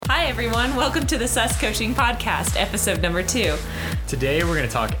everyone. Welcome to the Sus Coaching Podcast, episode number 2. Today we're going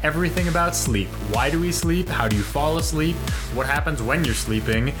to talk everything about sleep. Why do we sleep? How do you fall asleep? What happens when you're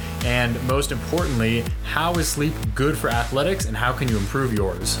sleeping? And most importantly, how is sleep good for athletics and how can you improve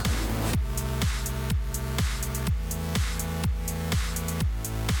yours?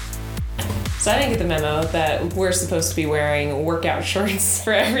 So I didn't get the memo that we're supposed to be wearing workout shorts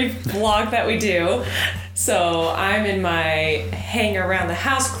for every vlog that we do. So I'm in my hang around the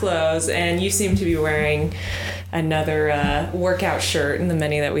house clothes, and you seem to be wearing another workout shirt in the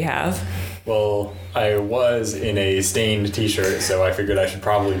many that we have. Well, I was in a stained t-shirt, so I figured I should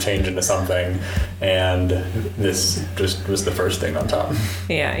probably change into something, and this just was the first thing on top.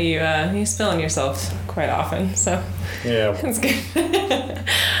 Yeah, you spill on yourself quite often, so Yeah. it's good.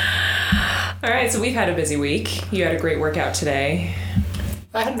 All right, so we've had a busy week. You had a great workout today.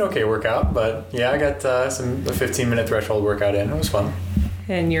 I had an okay workout, but yeah, I got a 15-minute threshold workout in. It was fun.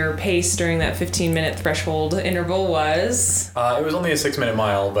 And your pace during that 15-minute threshold interval was? It was only a 6-minute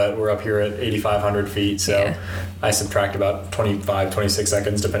mile, but we're up here at 8,500 feet, so Yeah. I subtract about 25, 26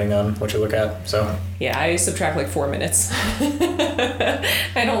 seconds, depending on what you look at. So Yeah, I subtract like 4 minutes.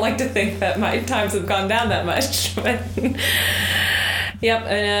 I don't like to think that my times have gone down that much, but yep,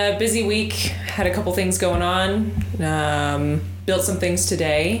 and a busy week. Had a couple things going on. Built some things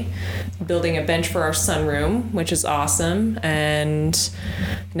today. Building a bench for our sunroom, which is awesome. And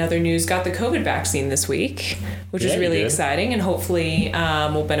in other news, got the COVID vaccine this week, which is really exciting, and hopefully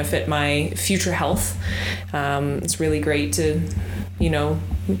will benefit my future health. It's really great to,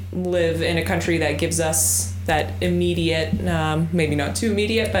 live in a country that gives us that immediate, maybe not too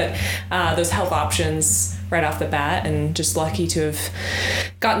immediate, but those health options right off the bat, and just lucky to have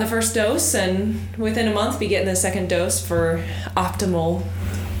gotten the first dose and within a month be getting the second dose for optimal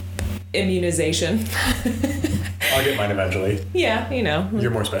immunization. I'll get mine eventually. Yeah,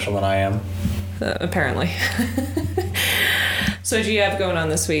 You're more special than I am. Apparently. So what do you have going on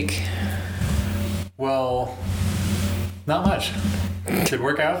this week? Well, not much. Did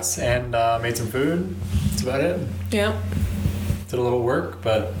workouts and made some food. That's about it. Yeah. Did a little work,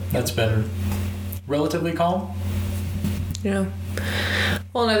 but that's been relatively calm. Yeah.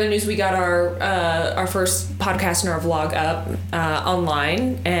 Well, in other news, we got our first podcast and our vlog up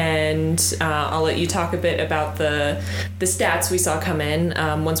online, and I'll let you talk a bit about the stats we saw come in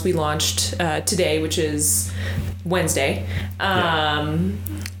once we launched today, which is Wednesday.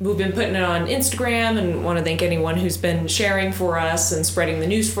 We've been putting it on Instagram, and want to thank anyone who's been sharing for us and spreading the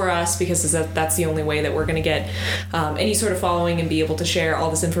news for us, because that's the only way that we're going to get any sort of following and be able to share all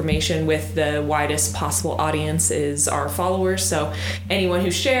this information with the widest possible audience is our followers. So anyone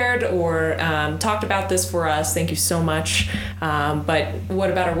who shared or talked about this for us, thank you so much. But what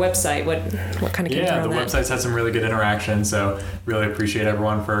about our website? What kind of came through on that? Yeah, the website's had some really good interaction, so really appreciate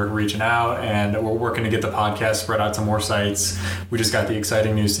everyone for reaching out, and we're working to get the podcast spread out to more sites. We just got the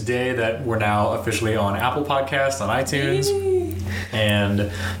exciting news today that we're now officially on Apple Podcasts, on iTunes,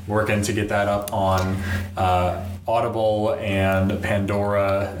 and working to get that up on Audible and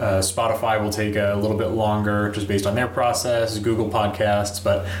Pandora. Spotify will take a little bit longer just based on their process, Google Podcasts,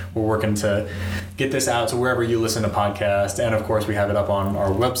 but we're working to get this out to wherever you listen to podcasts, and of course we have it up on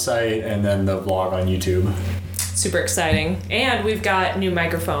our website and then the vlog on YouTube. Super exciting. And we've got new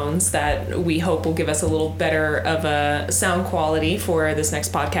microphones that we hope will give us a little better of a sound quality for this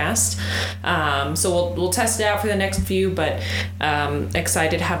next podcast. So we'll test it out for the next few, but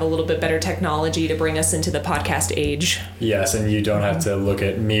excited to have a little bit better technology to bring us into the podcast age. Yes, and you don't have to look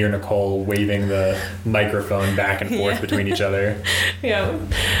at me or Nicole waving the microphone back and forth between each other. Yeah.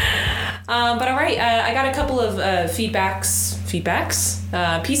 But all right, I got a couple of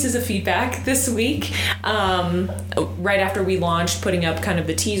pieces of feedback this week. Right after we launched, putting up kind of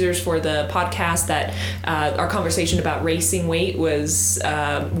the teasers for the podcast, that our conversation about racing weight was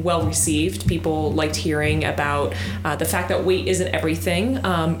well received. People liked hearing about the fact that weight isn't everything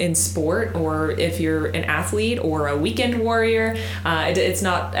in sport, or if you're an athlete or a weekend warrior, it's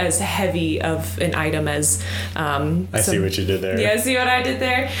not as heavy of an item as I see what you did there. Yeah, see what I did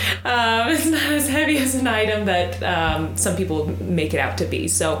there? It's not as heavy as an item that some people make it out to be.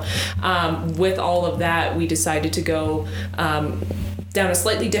 So with all of that, we decided to go down a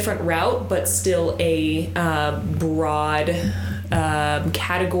slightly different route, but still a broad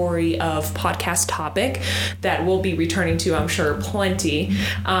category of podcast topic that we'll be returning to, I'm sure, plenty.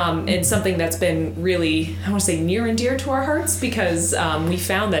 And something that's been really, I want to say, near and dear to our hearts, because we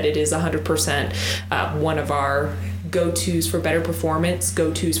found that it is 100% one of our go-tos for better performance,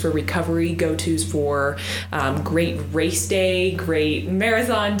 go-tos for recovery, go-tos for great race day, great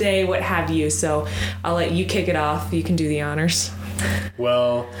marathon day, what have you. So I'll let you kick it off. You can do the honors.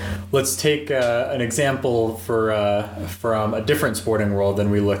 Well, let's take an example from a different sporting world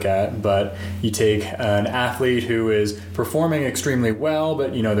than we look at. But you take an athlete who is performing extremely well,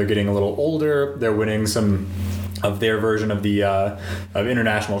 but they're getting a little older. They're winning some of their version of the of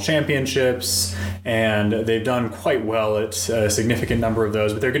international championships, and they've done quite well at a significant number of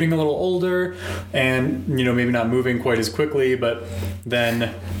those. But they're getting a little older, and maybe not moving quite as quickly. But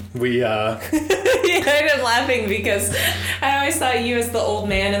then we yeah, I'm laughing because I always thought you as the old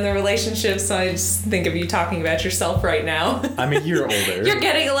man in the relationship, so I just think of you talking about yourself right now. I'm a year older. You're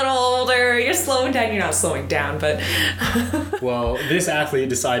getting a little older, you're slowing down. You're not slowing down, but well, this athlete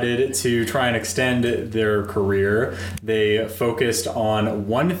decided to try and extend their career. They focused on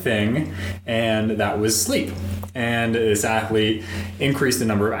one thing, and that was sleep. And this athlete increased the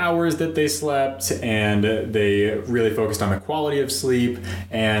number of hours that they slept, and they really focused on the quality of sleep.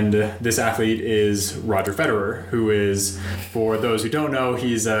 And this athlete is Roger Federer, who is, for those who don't know,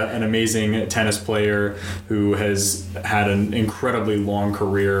 he's an amazing tennis player who has had an incredibly long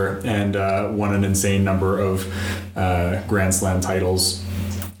career and won an insane number of Grand Slam titles.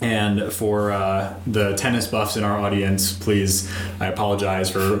 And for the tennis buffs in our audience, please, I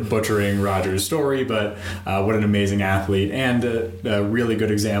apologize for butchering Roger's story, but what an amazing athlete and a really good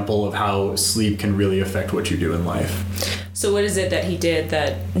example of how sleep can really affect what you do in life. So what is it that he did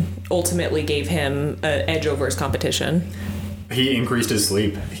that ultimately gave him an edge over his competition? He increased his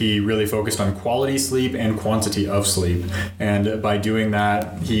sleep. He really focused on quality sleep and quantity of sleep. And by doing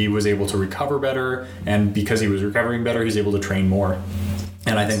that, he was able to recover better. And because he was recovering better, he's able to train more.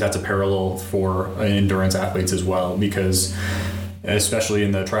 And I think that's a parallel for endurance athletes as well, because especially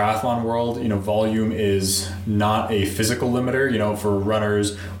in the triathlon world, volume is not a physical limiter. For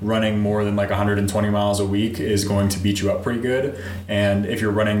runners, running more than like 120 miles a week is going to beat you up pretty good. And if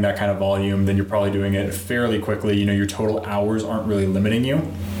you're running that kind of volume, then you're probably doing it fairly quickly. Your total hours aren't really limiting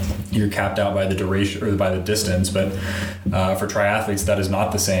you. You're capped out by the duration or by the distance, but for triathletes, that is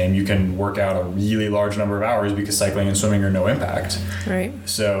not the same. You can work out a really large number of hours because cycling and swimming are no impact. Right.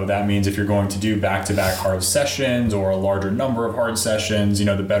 So that means if you're going to do back-to-back hard sessions or a larger number of hard sessions,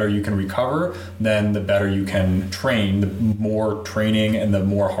 the better you can recover, then the better you can train. The more training and the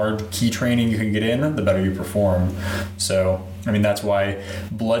more hard key training you can get in, the better you perform. So that's why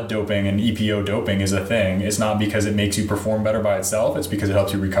blood doping and EPO doping is a thing. It's not because it makes you perform better by itself. It's because it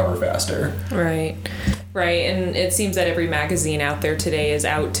helps you recover faster. Right. And it seems that every magazine out there today is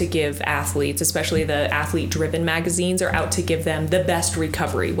out to give athletes, especially the athlete-driven magazines, are out to give them the best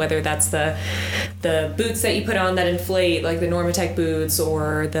recovery, whether that's the boots that you put on that inflate, like the Normatec boots,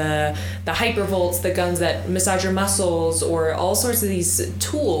 or the Hypervolts, the guns that massage your muscles, or all sorts of these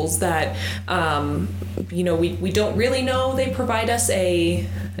tools that we don't really know they provide us an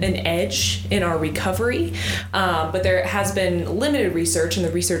edge in our recovery, but there has been limited research, and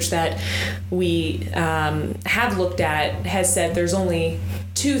the research that we have looked at has said there's only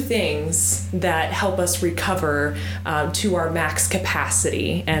two things that help us recover to our max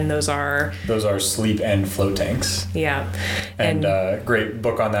capacity, and those are sleep and float tanks. Yeah. And great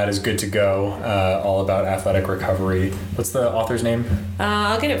book on that is Good to Go, all about athletic recovery. What's the author's name?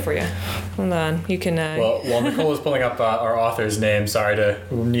 I'll get it for you. Hold on. You can... While Nicole is pulling up our author's name,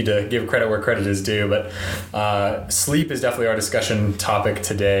 we need to give credit where credit is due, but sleep is definitely our discussion topic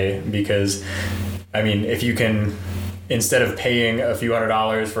today, because if you can, instead of paying a few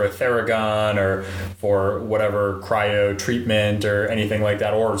 $100s for a Theragun or for whatever cryo treatment or anything like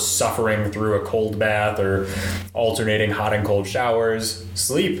that, or suffering through a cold bath or alternating hot and cold showers,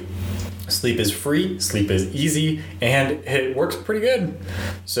 sleep is free, sleep is easy, and it works pretty good.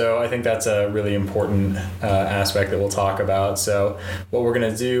 So I think that's a really important aspect that we'll talk about. So what we're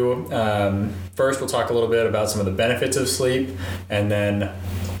going to do, first we'll talk a little bit about some of the benefits of sleep, and then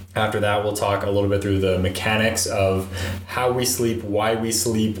after that, we'll talk a little bit through the mechanics of how we sleep, why we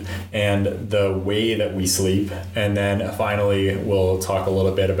sleep, and the way that we sleep. And then finally, we'll talk a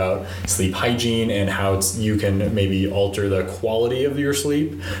little bit about sleep hygiene and how you can maybe alter the quality of your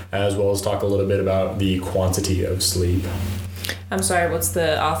sleep, as well as talk a little bit about the quantity of sleep. I'm sorry, what's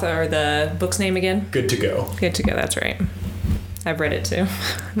the author or the book's name again? Good to Go. Good to Go, that's right. I've read it too.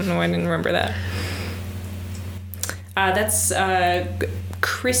 I don't know why I didn't remember that. That's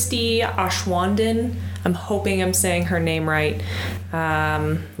Christy Ashwandin. I'm hoping I'm saying her name right.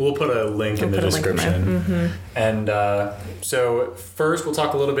 We'll put a link in the description. And so first we'll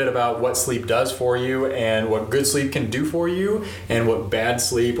talk a little bit about what sleep does for you and what good sleep can do for you and what bad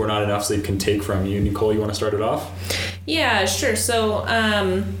sleep or not enough sleep can take from you. Nicole, you want to start it off? Yeah, sure. So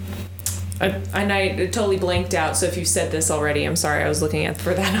and I totally blanked out, so if you said this already, I'm sorry, I was looking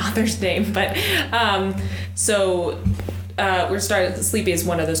for that author's name. But so Sleep is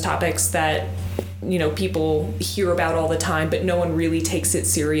one of those topics that, you know, people hear about all the time, but no one really takes it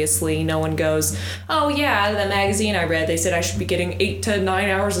seriously. No one goes, oh yeah, the magazine I read, they said I should be getting 8 to 9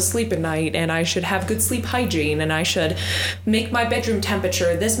 hours of sleep a night, and I should have good sleep hygiene, and I should make my bedroom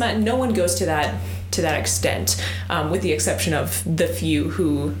temperature this much. No one goes to that extent, with the exception of the few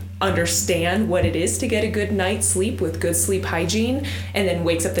who understand what it is to get a good night's sleep with good sleep hygiene, and then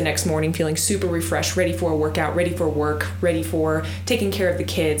wakes up the next morning feeling super refreshed, ready for a workout, ready for work, ready for taking care of the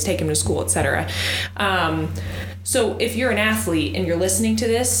kids, taking them to school, etc. So if you're an athlete and you're listening to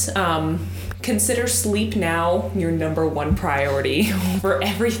this, consider sleep now your number one priority over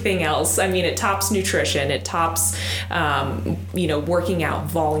everything else. I mean, it tops nutrition, it tops, working out,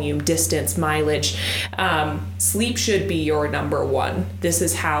 volume, distance, mileage. Sleep should be your number one. This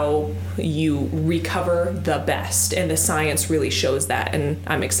is how you recover the best, and the science really shows that. And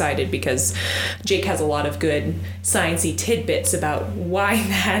I'm excited because Jake has a lot of good sciencey tidbits about why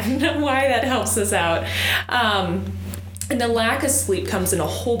that helps us out. And the lack of sleep comes in a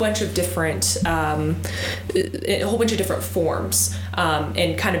whole bunch of different forms.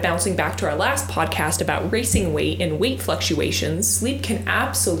 And kind of bouncing back to our last podcast about racing weight and weight fluctuations, sleep can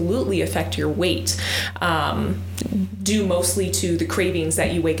absolutely affect your weight, due mostly to the cravings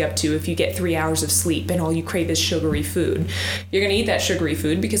that you wake up to. If you get 3 hours of sleep and all you crave is sugary food, you're going to eat that sugary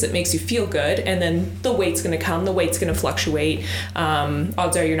food because it makes you feel good, and then the weight's going to come, the weight's going to fluctuate.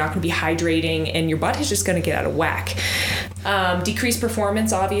 Odds are you're not going to be hydrating, and your body's just going to get out of whack. Decreased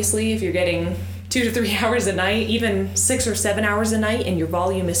performance, obviously, if you're getting 2 to 3 hours a night, even 6 or 7 hours a night, and your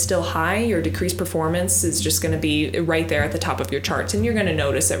volume is still high, your decreased performance is just going to be right there at the top of your charts, and you're going to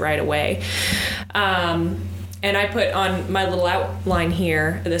notice it right away. And I put on my little outline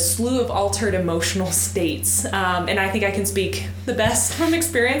here the slew of altered emotional states. And I think I can speak the best from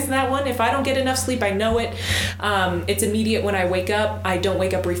experience in that one. If I don't get enough sleep, I know it. It's immediate when I wake up. I don't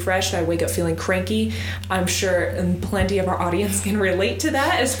wake up refreshed. I wake up feeling cranky. I'm sure plenty of our audience can relate to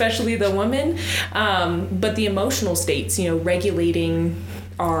that, especially the women. But the emotional states, regulating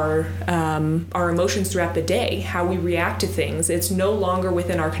our emotions throughout the day, how we react to things. It's no longer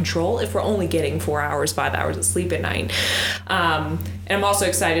within our control if we're only getting 4 hours, 5 hours of sleep at night. And I'm also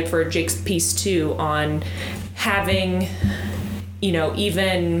excited for Jake's piece too on having,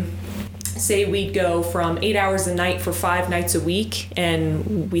 even say we'd go from 8 hours a night for 5 nights a week,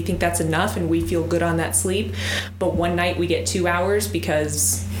 and we think that's enough and we feel good on that sleep. But one night we get 2 hours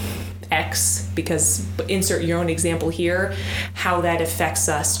because insert your own example here, how that affects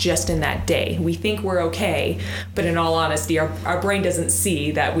us just in that day. We think we're okay, but in all honesty, our brain doesn't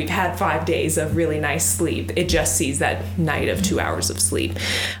see that we've had 5 days of really nice sleep. It just sees that night of 2 hours of sleep.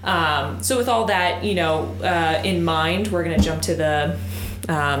 So with all that, in mind, we're going to jump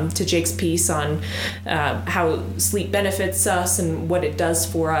to Jake's piece on how sleep benefits us and what it does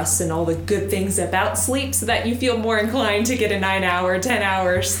for us and all the good things about sleep, so that you feel more inclined to get a 9-hour,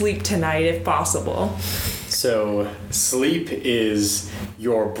 10-hour sleep tonight if possible. So sleep is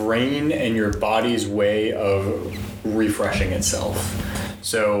your brain and your body's way of refreshing itself.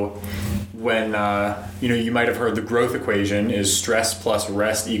 So when, you might have heard the growth equation is stress plus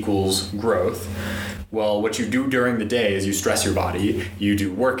rest equals growth. Well, what you do during the day is you stress your body, you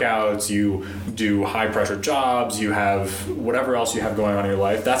do workouts, you do high pressure jobs, you have whatever else you have going on in your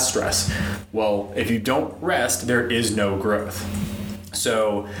life, that's stress. Well, if you don't rest, there is no growth.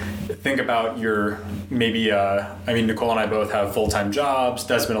 So think about Nicole and I both have full-time jobs.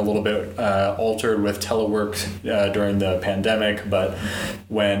 That's been a little bit altered with telework during the pandemic. But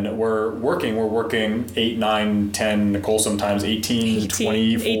when we're working 8, 9, 10, Nicole sometimes 18 to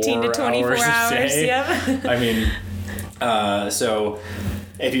 24 hours a day. Yep. So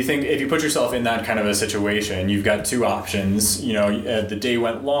if you put yourself in that kind of a situation, you've got two options. The day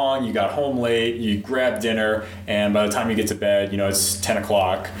went long, you got home late, you grabbed dinner, and by the time you get to bed, it's 10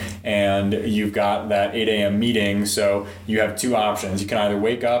 o'clock, and you've got that 8 a.m. meeting. So you have two options. You can either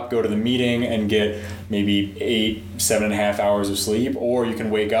wake up, go to the meeting, and get maybe 7.5 hours of sleep, or you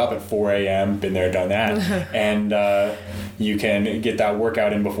can wake up at 4 a.m., been there, done that, and you can get that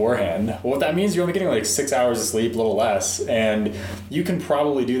workout in beforehand. Well, what that means, you're only getting like 6 hours of sleep, a little less, and you can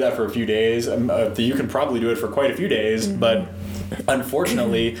probably do that for a few days. You can probably do it for quite a few days, but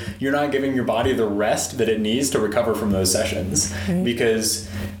unfortunately, you're not giving your body the rest that it needs to recover from those sessions, because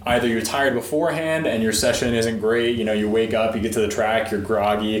either you're tired beforehand and your session isn't great, you wake up, you get to the track, you're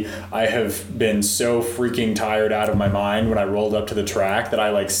groggy. I have been so freaking tired out of my mind when I rolled up to the track that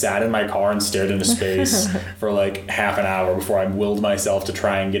I sat in my car and stared into space for half an hour before I willed myself to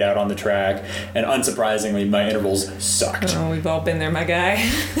try and get out on the track. And unsurprisingly, my intervals sucked. Oh, we've all been there, my guy.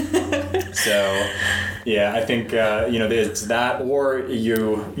 So Yeah, I think it's that, or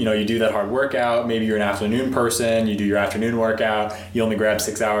you do that hard workout. Maybe you're an afternoon person. You do your afternoon workout. You only grab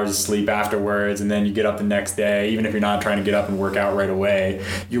 6 hours of sleep afterwards, and then you get up the next day. Even if you're not trying to get up and work out right away,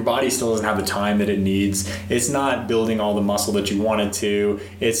 your body still doesn't have the time that it needs. It's not building all the muscle that you want it to.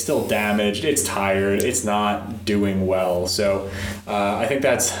 It's still damaged. It's tired. It's not doing well. So I think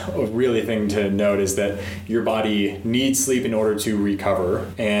that's a really thing to note, is that your body needs sleep in order to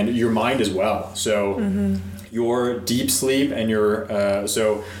recover, and your mind as well. So your deep sleep and your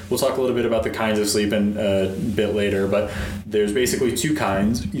so we'll talk a little bit about the kinds of sleep in a bit later, but there's basically two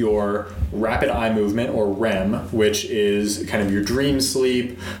kinds: your rapid eye movement, or REM, which is kind of your dream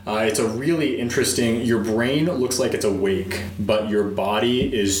sleep. It's a really interesting, your brain looks like it's awake, but your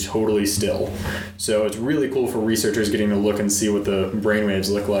body is totally still. So it's really cool for researchers getting to look and see what the brainwaves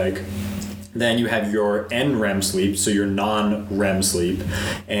look like. Then you have your NREM sleep, so your non-REM sleep,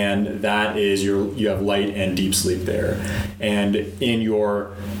 and that is you have light and deep sleep there. And in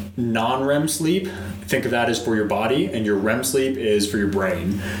your non-REM sleep, think of that as for your body, and your REM sleep is for your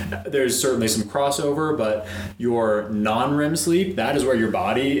brain. There's certainly some crossover, but your non-REM sleep, that is where your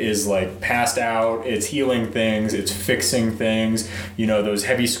body is like passed out, it's healing things, it's fixing things, those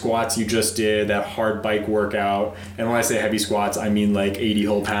heavy squats you just did, that hard bike workout. And when I say heavy squats, I mean like 80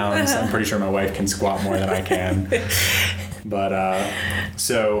 whole pounds. I'm pretty sure my wife can squat more than I can. But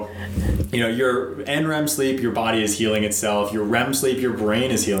your NREM sleep, your body is healing itself. Your REM sleep, your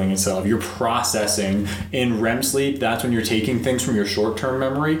brain is healing itself. You're processing. In REM sleep, that's when you're taking things from your short-term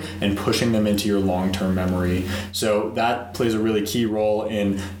memory and pushing them into your long-term memory. So that plays a really key role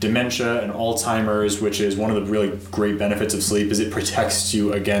in dementia and Alzheimer's, which is one of the really great benefits of sleep, is it protects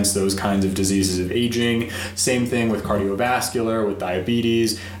you against those kinds of diseases of aging. Same thing with cardiovascular, with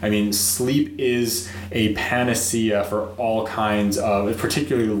diabetes. I mean, sleep is a panacea for all kinds of,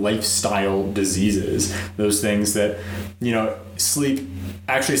 particularly lifestyle diseases. Those things that, sleep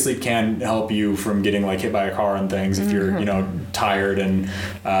can help you from getting like hit by a car and things if you're, tired and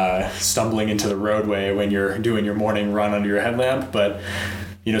stumbling into the roadway when you're doing your morning run under your headlamp. But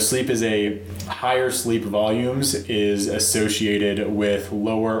sleep higher sleep volumes is associated with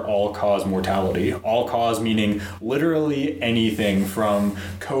lower all-cause mortality. All-cause meaning literally anything from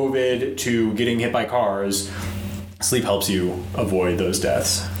COVID to getting hit by cars. Sleep helps you avoid those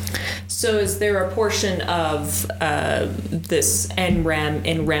deaths. So is there a portion of this NREM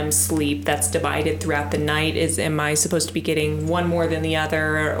and REM sleep that's divided throughout the night? Am I supposed to be getting one more than the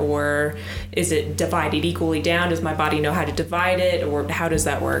other, or is it divided equally down? Does my body know how to divide it, or how does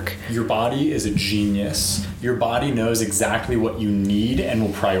that work? Your body is a genius. Your body knows exactly what you need and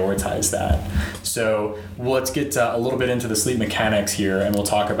will prioritize that. So let's get a little bit into the sleep mechanics here, and we'll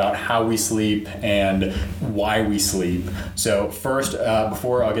talk about how we sleep and why we sleep. So first,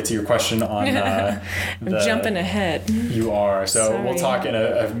 before I'll get to your question on I'm jumping ahead. You are. So Sorry. We'll talk in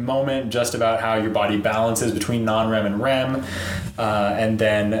a moment just about how your body balances between non-REM and REM. And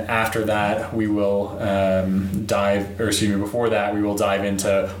then after that, we will before that, we will dive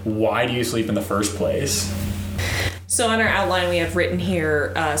into why do you sleep in the first place? So on our outline, we have written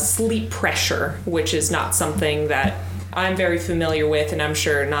here sleep pressure, which is not something that I'm very familiar with, and I'm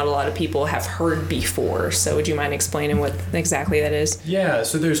sure not a lot of people have heard before. So would you mind explaining what exactly that is? Yeah,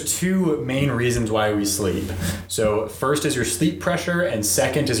 so there's two main reasons why we sleep. So first is your sleep pressure, and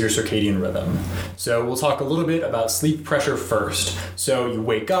second is your circadian rhythm. So we'll talk a little bit about sleep pressure first. So you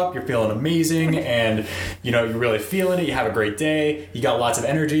wake up, you're feeling amazing, and you're really feeling it, you have a great day, you got lots of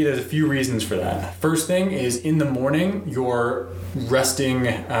energy. There's a few reasons for that. First thing is in the morning, your resting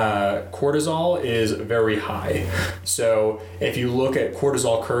cortisol is very high. So if you look at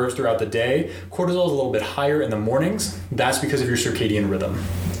cortisol curves throughout the day, cortisol is a little bit higher in the mornings. That's because of your circadian rhythm.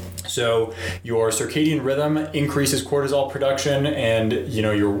 So your circadian rhythm increases cortisol production, and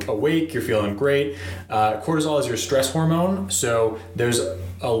you're awake, you're feeling great. Cortisol is your stress hormone, so there's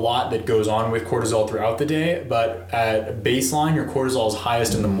a lot that goes on with cortisol throughout the day, but at baseline, your cortisol is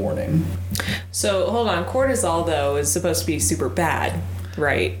highest in the morning. So hold on, cortisol though is supposed to be super bad,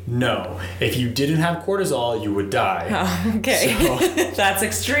 right? No. If you didn't have cortisol, you would die. Oh, okay. So, that's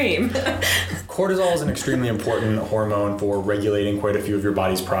extreme. Cortisol is an extremely important hormone for regulating quite a few of your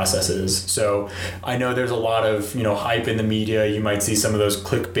body's processes. So I know there's a lot of, hype in the media. You might see some of those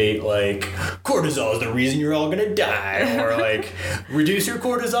clickbait like, cortisol is the reason you're all gonna die, or like, reduce your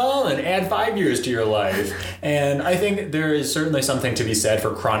cortisol and add 5 years to your life. And I think there is certainly something to be said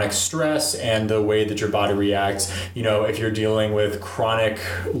for chronic stress and the way that your body reacts. If you're dealing with chronic,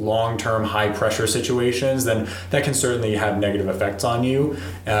 long-term, high-pressure situations, then that can certainly have negative effects on you.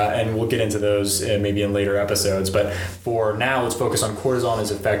 And we'll get into those those maybe in later episodes. But for now, let's focus on cortisol and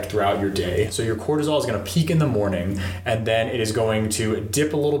its effect throughout your day. So your cortisol is going to peak in the morning, and then it is going to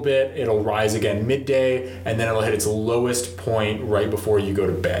dip a little bit. It'll rise again midday, and then it'll hit its lowest point right before you go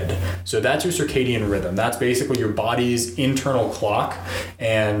to bed. So that's your circadian rhythm. That's basically your body's internal clock,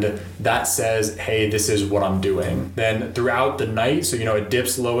 and that says, hey, this is what I'm doing. Then throughout the night, so it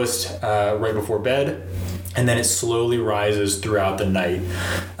dips lowest right before bed, and then it slowly rises throughout the night.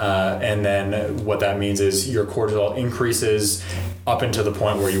 And then what that means is your cortisol increases up into the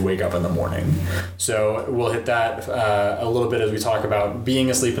point where you wake up in the morning. So we'll hit that a little bit as we talk about being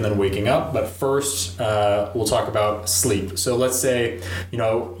asleep and then waking up. But first, we'll talk about sleep. So let's say,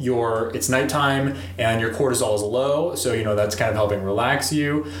 it's nighttime and your cortisol is low. So, that's kind of helping relax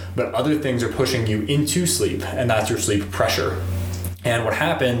you. But other things are pushing you into sleep, and that's your sleep pressure. And what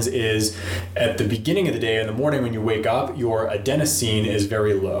happens is at the beginning of the day, in the morning when you wake up, your adenosine is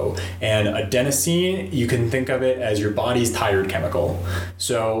very low. And adenosine, you can think of it as your body's tired chemical.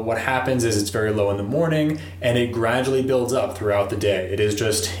 So what happens is it's very low in the morning, and it gradually builds up throughout the day. It is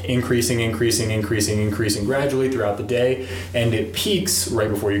just increasing gradually throughout the day, and it peaks right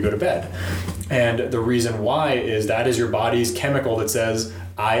before you go to bed. And the reason why is that is your body's chemical that says,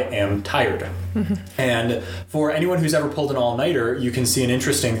 I am tired. Mm-hmm. And for anyone who's ever pulled an all-nighter, you can see an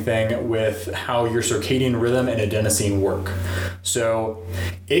interesting thing with how your circadian rhythm and adenosine work. So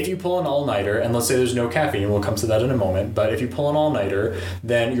if you pull an all-nighter, and let's say there's no caffeine, we'll come to that in a moment, but if you pull an all-nighter,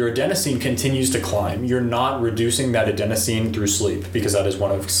 then your adenosine continues to climb. You're not reducing that adenosine through sleep, because that is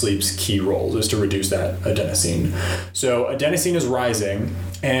one of sleep's key roles, is to reduce that adenosine. So adenosine is rising,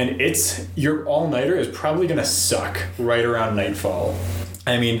 and your all-nighter is probably going to suck right around nightfall.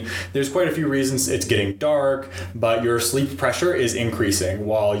 I mean, there's quite a few reasons. It's getting dark, but your sleep pressure is increasing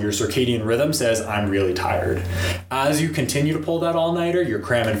while your circadian rhythm says, I'm really tired. As you continue to pull that all-nighter, you're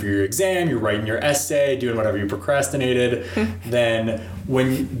cramming for your exam, you're writing your essay, doing whatever you procrastinated, then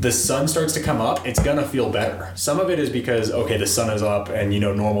when the sun starts to come up, it's going to feel better. Some of it is because, okay, the sun is up and,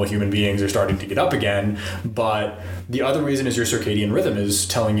 normal human beings are starting to get up again, but the other reason is your circadian rhythm is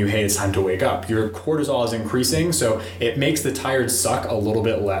telling you, hey, it's time to wake up. Your cortisol is increasing, so it makes the tired suck a little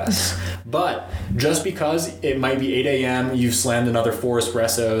bit less. But just because it might be 8 a.m., you've slammed another 4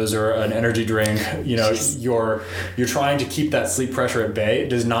 espressos or an energy drink, you're trying to keep that sleep pressure at bay,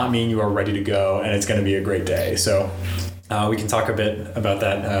 does not mean you are ready to go and it's going to be a great day. So we can talk a bit about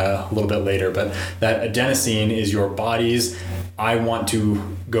that a little bit later, but that adenosine is your body's I want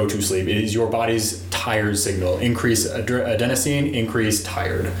to go to sleep. It is your body's tired signal. Increase adenosine, increase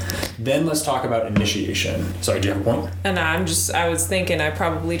tired. Then let's talk about initiation. Sorry, do you have a point? And I was thinking I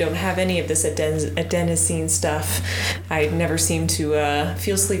probably don't have any of this adenosine stuff. I never seem to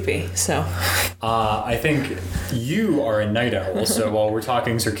feel sleepy, so. I think you are a night owl, so while we're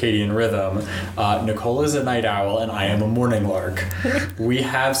talking circadian rhythm, Nicole is a night owl and I am a morning lark. We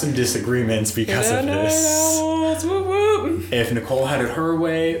have some disagreements because of this. Owls, whoop, whoop. If Nicole had it her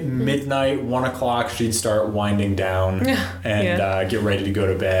way, midnight, 1 o'clock, she'd start winding down and get ready to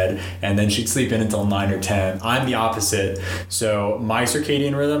go to bed, and then she'd sleep in until 9 or 10. I'm the opposite. So my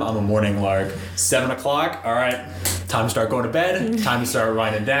circadian rhythm, I'm a morning lark. 7 o'clock, all right, time to start going to bed, time to start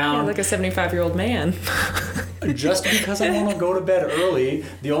winding down. You're like a 75-year-old man. Just because I want to go to bed early,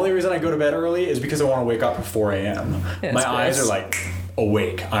 the only reason I go to bed early is because I want to wake up at 4 a.m. My eyes are like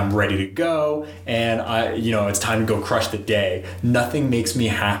awake. I'm ready to go, and it's time to go crush the day. Nothing makes me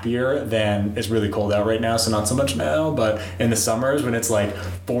happier than, it's really cold out right now, so not so much now, but in the summers when it's like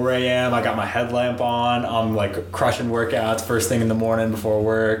 4 a.m., I got my headlamp on, I'm like crushing workouts first thing in the morning before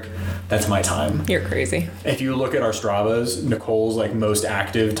work. That's my time. You're crazy. If you look at our Stravas, Nicole's like most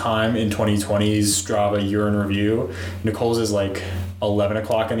active time in 2020's Strava year in review, Nicole's is like 11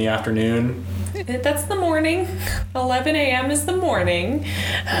 o'clock in the afternoon. That's the morning. 11 a.m. is the morning.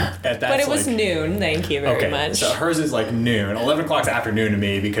 But it was noon. Thank you very much. So hers is like noon. 11 o'clock's afternoon to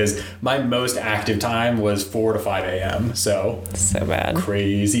me because my most active time was 4 to 5 a.m. So bad.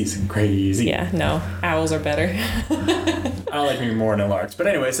 Crazy. Yeah, no. Owls are better. I like me morning larks. But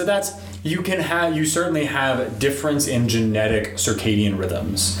anyway, so that's, you certainly have difference in genetic circadian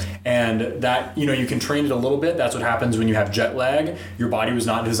rhythms. And that, you can train it a little bit. That's what happens when you have jet lag. Your body was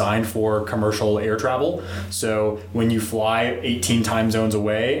not designed for commercial air travel. So when you fly 18 time zones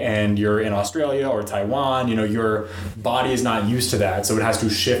away and you're in Australia or Taiwan, your body is not used to that. So it has to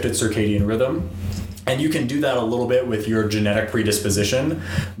shift its circadian rhythm. And you can do that a little bit with your genetic predisposition,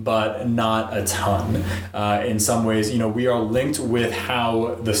 but not a ton. In some ways, we are linked with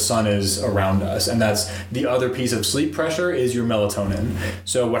how the sun is around us. And that's the other piece of sleep pressure is your melatonin.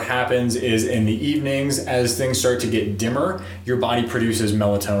 So what happens is in the evenings, as things start to get dimmer, your body produces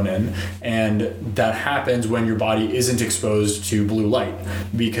melatonin. And that happens when your body isn't exposed to blue light.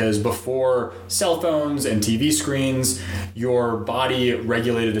 Because before cell phones and TV screens, your body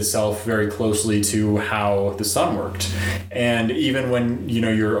regulated itself very closely to how the sun worked. And even when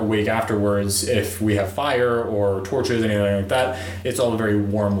you're awake afterwards, if we have fire or torches, anything like that, it's all very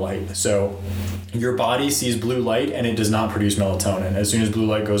warm light. So your body sees blue light and it does not produce melatonin. As soon as blue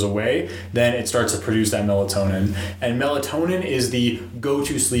light goes away, then it starts to produce that melatonin. And melatonin is the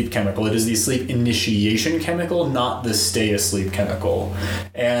go-to sleep chemical. It is the sleep initiation chemical, not the stay asleep chemical.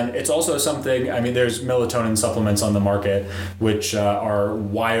 And it's also something, there's melatonin supplements on the market which are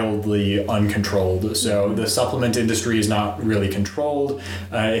wildly uncontrolled. So the supplement industry is not really controlled.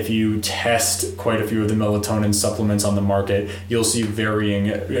 If you test quite a few of the melatonin supplements on the market, you'll see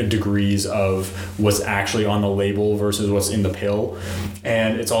varying degrees of what's actually on the label versus what's in the pill.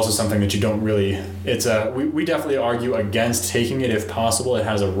 And it's also something that you don't really, we definitely argue against taking it if possible. It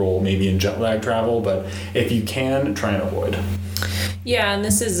has a role maybe in jet lag travel, but if you can, try and avoid. Yeah, and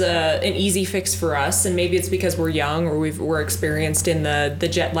this is an easy fix for us, and maybe it's because we're young or we're experienced in the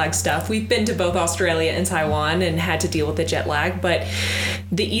jet lag stuff. We've been to both Australia and Taiwan and had to deal with the jet lag, but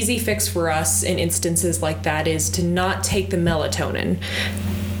the easy fix for us in instances like that is to not take the melatonin.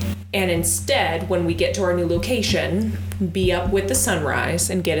 And instead, when we get to our new location, be up with the sunrise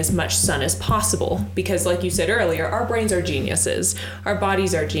and get as much sun as possible. Because like you said earlier, our brains are geniuses. Our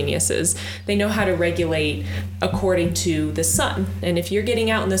bodies are geniuses. They know how to regulate according to the sun. And if you're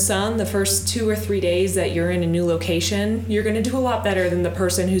getting out in the sun the first 2 or 3 days that you're in a new location, you're going to do a lot better than the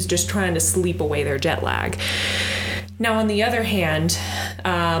person who's just trying to sleep away their jet lag. Now, on the other hand,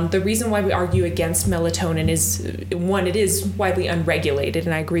 the reason why we argue against melatonin is, one, it is widely unregulated,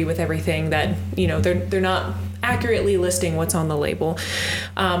 and I agree with everything that, they're not accurately listing what's on the label.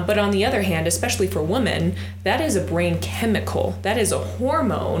 But on the other hand, especially for women, that is a brain chemical. That is a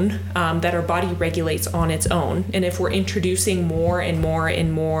hormone that our body regulates on its own. And if we're introducing more and more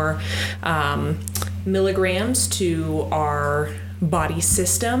and more milligrams to our body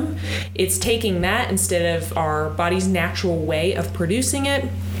system, it's taking that instead of our body's natural way of producing it,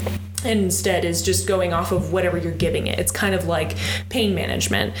 and instead is just going off of whatever you're giving it. It's kind of like pain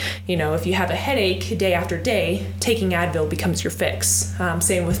management. If you have a headache day after day, taking Advil becomes your fix.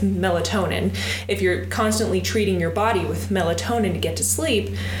 Same with melatonin. If you're constantly treating your body with melatonin to get to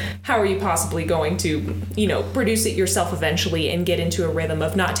sleep, how are you possibly going to, produce it yourself eventually and get into a rhythm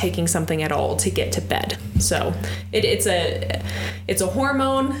of not taking something at all to get to bed? So it's a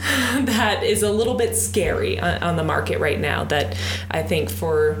hormone that is a little bit scary on the market right now, that I think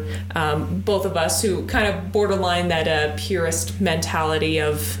for both of us who kind of borderline that purist mentality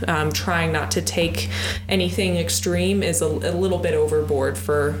of trying not to take anything extreme is a little bit overboard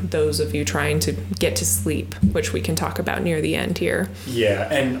for those of you trying to get to sleep, which we can talk about near the end here.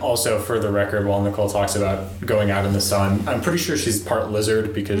 Yeah, and also for the record, while Nicole talks about going out in the sun, I'm pretty sure she's part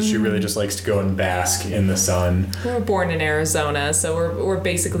lizard because she really just likes to go and bask in the sun. We're born in Arizona, so we're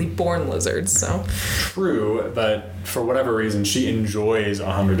basically born lizards. So true, but for whatever reason, she enjoys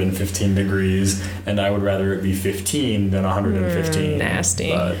 115 degrees, and I would rather it be 15 than 115.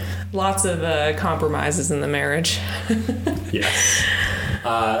 Nasty. But lots of compromises in the marriage. Yes.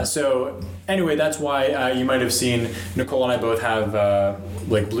 So anyway, that's why you might have seen Nicole and I both have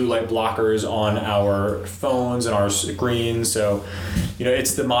blue light blockers on our phones and our screens. So,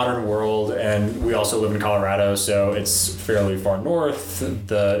 it's the modern world, and we also live in Colorado, so it's fairly far north.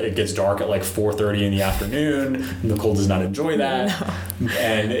 It gets dark at 4:30 in the afternoon. Nicole does not enjoy that. No.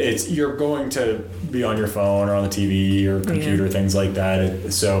 And you're going to be on your phone or on the TV or computer, things like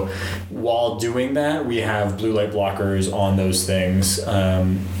that. So while doing that, we have blue light blockers on those things.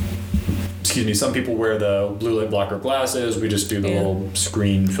 Some people wear the blue light blocker glasses. We just do the little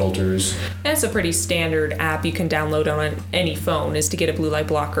screen filters. That's a pretty standard app you can download on any phone, is to get a blue light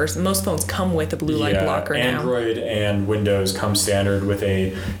blocker. So most phones come with a blue light blocker now. Android and Windows come standard with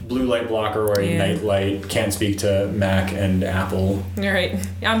a blue light blocker or a night light. Can't speak to Mac and Apple. All right.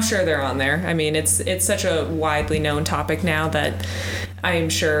 I'm sure they're on there. It's such a widely known topic now that I am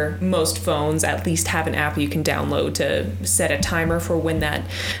sure most phones at least have an app you can download to set a timer for when that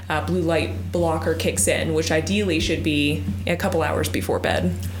blue light blocker kicks in, which ideally should be a couple hours before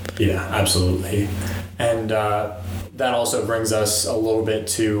bed. Yeah, absolutely. And that also brings us a little bit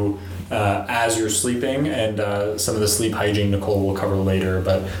to as you're sleeping, and some of the sleep hygiene Nicole will cover later,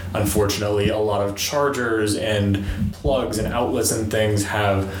 but unfortunately a lot of chargers and plugs and outlets and things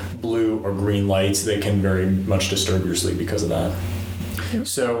have blue or green lights that can very much disturb your sleep because of that.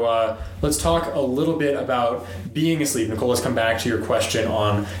 So let's talk a little bit about being asleep. Nicole, let's come back to your question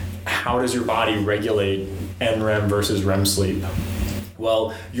on how does your body regulate NREM versus REM sleep.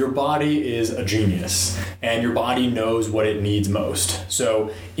 Well, your body is a genius, and your body knows what it needs most.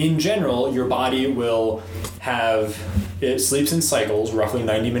 So in general, your body will it sleeps in cycles, roughly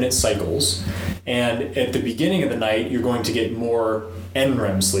 90-minute cycles, and at the beginning of the night, you're going to get more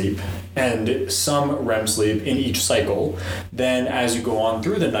NREM sleep and some REM sleep in each cycle. Then as you go on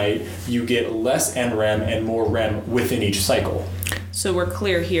through the night, you get less NREM and more REM within each cycle. So we're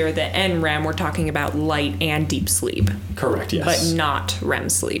clear here that NREM, we're talking about light and deep sleep. Correct, yes. But not REM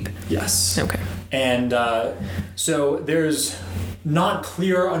sleep. Yes. Okay. And so there's not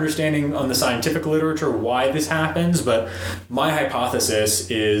clear understanding on the scientific literature why this happens, but my hypothesis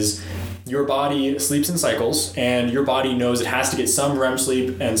is your body sleeps in cycles, and your body knows it has to get some REM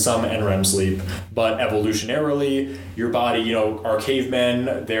sleep and some NREM sleep. But evolutionarily, your body, our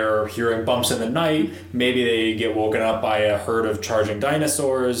cavemen, they're hearing bumps in the night. Maybe they get woken up by a herd of charging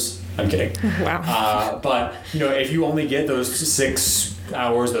dinosaurs. I'm kidding. Wow. But, if you only get those 6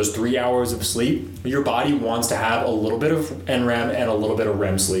 hours, those 3 hours of sleep, your body wants to have a little bit of NREM and a little bit of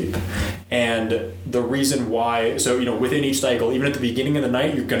REM sleep. And the reason why, so, within each cycle, even at the beginning of the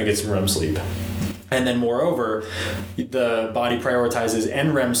night, you're going to get some REM sleep. And then moreover, the body prioritizes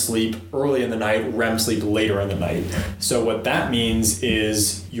NREM sleep early in the night, REM sleep later in the night. So what that means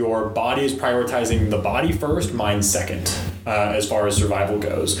is your body is prioritizing the body first, mind second, as far as survival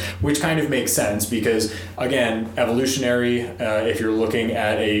goes, which kind of makes sense because, again, evolutionary, if you're looking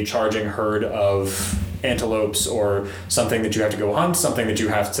at a charging herd of antelopes or something that you have to go hunt, something that you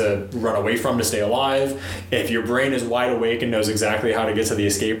have to run away from to stay alive. If your brain is wide awake and knows exactly how to get to the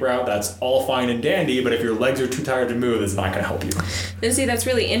escape route, that's all fine and dandy, but if your legs are too tired to move, it's not going to help you. And see, that's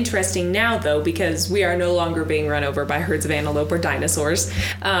really interesting now, though, because we are no longer being run over by herds of antelope or dinosaurs.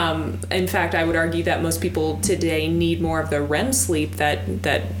 In fact, I would argue that most people today need more of the REM sleep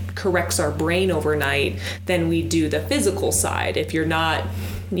that corrects our brain overnight than we do the physical side if you're not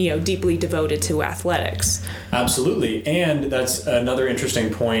deeply devoted to athletics. Absolutely. And that's another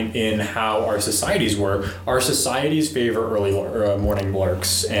interesting point in how our societies work. Our societies favor early morning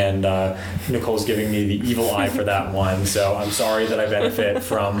larks, and Nicole's giving me the evil eye for that one. So I'm sorry that I benefit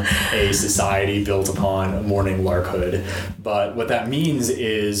from a society built upon morning larkhood. But what that means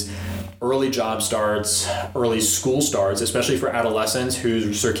is early job starts, early school starts, especially for adolescents whose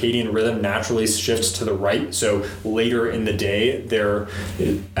circadian rhythm naturally shifts to the right. So later in the day, they're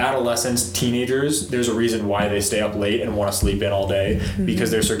adolescents, teenagers, there's a reason why they stay up late and want to sleep in all day, because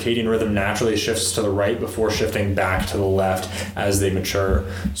their circadian rhythm naturally shifts to the right before shifting back to the left as they mature.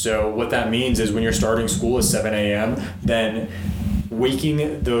 So what that means is when you're starting school at 7 a.m., then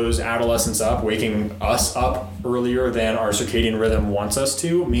waking those adolescents up, waking us up earlier than our circadian rhythm wants us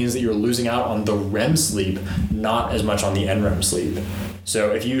to, means that you're losing out on the REM sleep, not as much on the NREM sleep.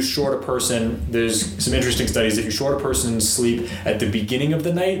 So if you short a person, there's some interesting studies, if you short a person's sleep at the beginning of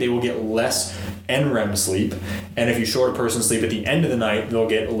the night, they will get less NREM sleep. And if you short a person's sleep at the end of the night, they'll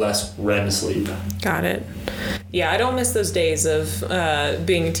get less REM sleep. Got it. Yeah, I don't miss those days of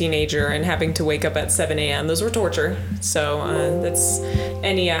being a teenager and having to wake up at 7 a.m. Those were torture. So that's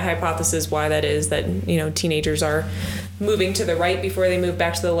any hypothesis why that is, that, teenagers are moving to the right before they move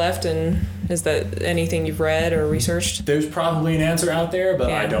back to the left. And is that anything you've read or researched? There's probably an answer out there,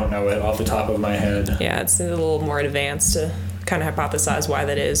 but I don't know it off the top of my head. Yeah, it's a little more advanced to kind of hypothesize why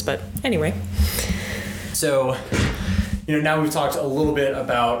that is. But anyway. So, now we've talked a little bit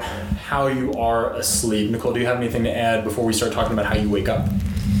about how you are asleep. Nicole, do you have anything to add before we start talking about how you wake up?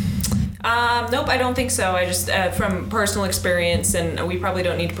 Nope, I don't think so. I just, from personal experience, and we probably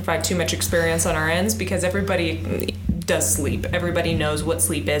don't need to provide too much experience on our ends because everybody does sleep. Everybody knows what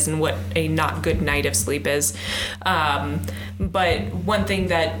sleep is and what a not good night of sleep is. But one thing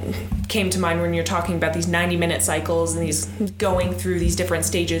that came to mind when you're talking about these 90-minute cycles and these going through these different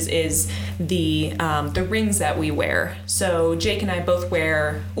stages is the rings that we wear. So Jake and I both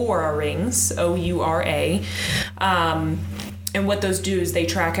wear Oura rings, O-U-R-A. And what those do is they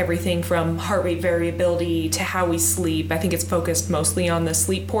track everything from heart rate variability to how we sleep. I think it's focused mostly on the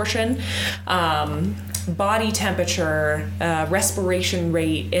sleep portion. Body temperature, respiration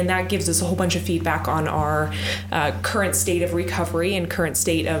rate, and that gives us a whole bunch of feedback on our current state of recovery and current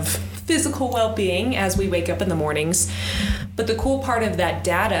state of physical well-being as we wake up in the mornings. But the cool part of that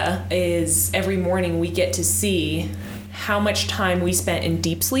data is every morning we get to see how much time we spent in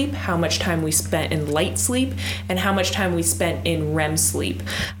deep sleep, how much time we spent in light sleep, and how much time we spent in REM sleep.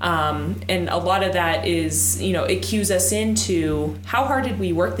 And a lot of that is, it cues us into how hard did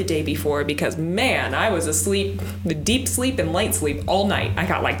we work the day before, because man, I was asleep, the deep sleep and light sleep all night. I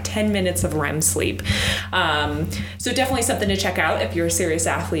got like 10 minutes of REM sleep. So definitely something to check out if you're a serious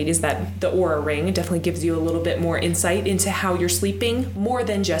athlete, is that the Oura Ring. It definitely gives you a little bit more insight into how you're sleeping, more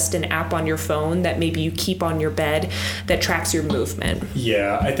than just an app on your phone that maybe you keep on your bed that tracks your movement.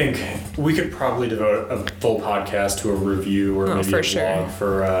 Yeah, I think we could probably devote a full podcast to a review or maybe a blog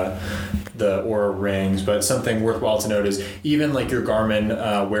for the Oura Rings, but something worthwhile to note is even like your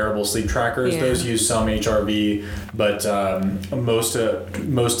Garmin wearable sleep trackers, those use some HRV, but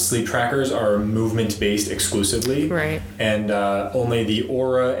most sleep trackers are movement-based exclusively. Right. And only the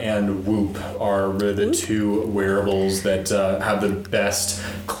Oura and Whoop are really the two wearables that have the best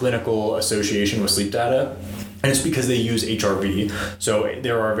clinical association with sleep data. And it's because they use HRV. So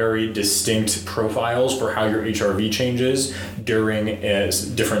there are very distinct profiles for how your HRV changes during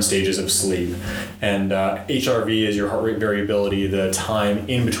different stages of sleep. And HRV is your heart rate variability, the time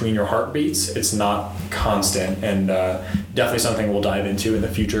in between your heartbeats. It's not constant, and definitely something we'll dive into in the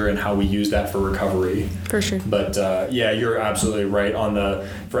future and how we use that for recovery. For sure. But you're absolutely right.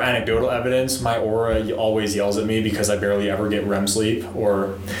 For anecdotal evidence, my Oura always yells at me because I barely ever get REM sleep,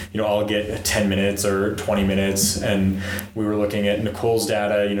 or I'll get 10 minutes or 20 minutes. And we were looking at Nicole's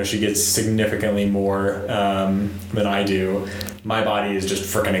data. She gets significantly more than I do. My body is just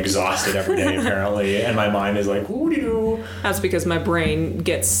freaking exhausted every day apparently, and my mind is like, woo-dee-doo. That's because my brain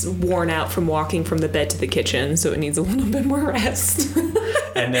gets worn out from walking from the bed to the kitchen, so it needs a little bit more rest.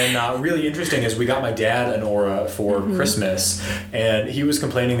 And then really interesting is we got my dad an Oura for Christmas, and he was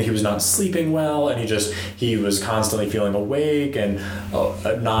complaining that he was not sleeping well, and he was constantly feeling awake and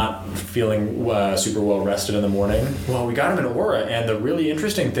not feeling super well rested in the morning. Well, we got him an Oura, and the really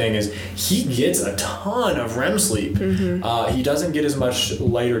interesting thing is he gets a ton of REM sleep. He doesn't get as much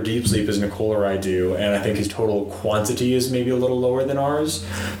light or deep sleep as Nicole or I do, and I think his total quantity is maybe a little lower than ours,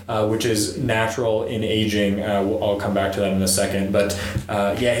 which is natural in aging. I'll come back to that in a second, but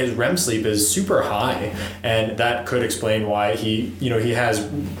his REM sleep is super high, and that could explain why he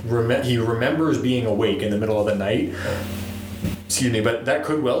remembers being awake in the middle of the night. Excuse me, but that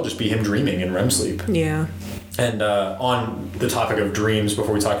could well just be him dreaming in REM sleep. Yeah. And on the topic of dreams,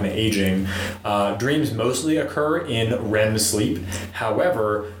 before we talk into aging, dreams mostly occur in REM sleep.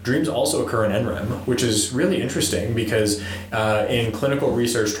 However, dreams also occur in NREM, which is really interesting because in clinical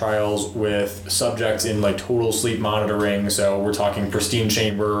research trials with subjects in like total sleep monitoring, so we're talking pristine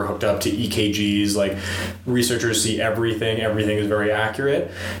chamber hooked up to EKGs, like researchers see everything is very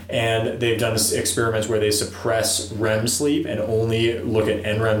accurate, and they've done experiments where they suppress REM sleep and only look at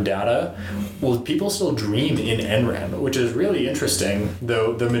NREM data. Well, people still dream in NREM, which is really interesting,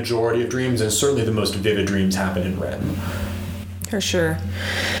 though the majority of dreams and certainly the most vivid dreams happen in REM. For sure.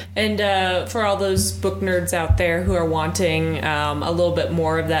 And for all those book nerds out there who are wanting a little bit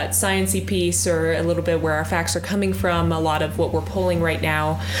more of that sciencey piece, or a little bit where our facts are coming from, a lot of what we're pulling right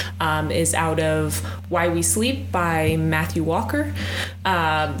now is out of Why We Sleep by Matthew Walker.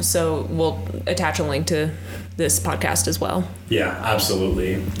 So we'll attach a link to this podcast as well. Yeah,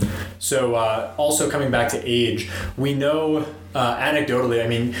 absolutely. So also coming back to age, we know anecdotally, I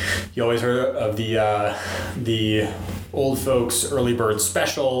mean, you always heard of the old folks early bird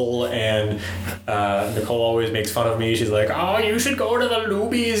special, and Nicole always makes fun of me. She's like, oh, you should go to the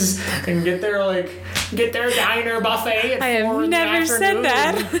Lubies and get their diner buffet at I have never said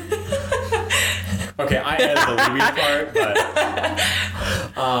that. Okay, I added the Lubies part, but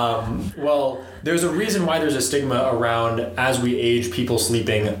well, there's a reason why there's a stigma around, as we age, people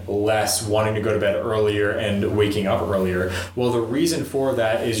sleeping less, wanting to go to bed earlier and waking up earlier. Well, the reason for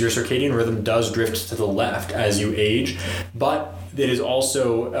that is your circadian rhythm does drift to the left as you age, but it is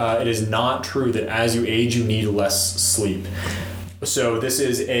also, it is not true that as you age, you need less sleep. So this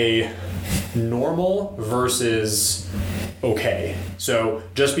is a normal versus okay. So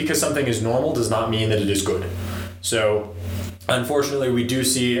just because something is normal does not mean that it is good. So unfortunately, we do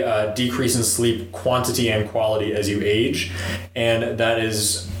see a decrease in sleep quantity and quality as you age, and that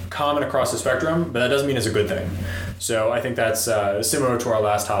is common across the spectrum, but that doesn't mean it's a good thing. So I think that's similar to our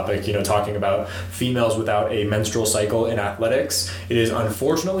last topic, talking about females without a menstrual cycle in athletics. It is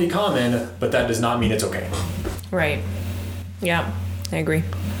unfortunately common, but that does not mean it's okay. Right. Yeah, I agree.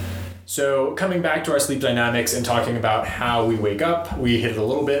 So coming back to our sleep dynamics and talking about how we wake up, we hit it a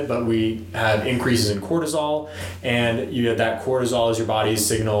little bit, but we have increases in cortisol, and you have that cortisol is your body's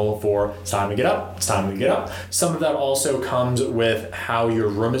signal for it's time to get up, it's time to get up. Some of that also comes with how your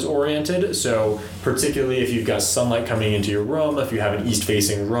room is oriented. So particularly if you've got sunlight coming into your room, if you have an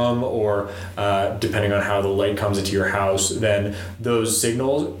east-facing room, or depending on how the light comes into your house, then those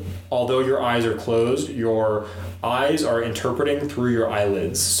signals, although your eyes are closed, your eyes are interpreting through your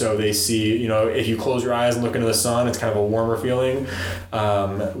eyelids. So they see, if you close your eyes and look into the sun, it's kind of a warmer feeling.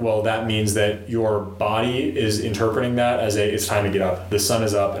 Well, that means that your body is interpreting that as it's time to get up. The sun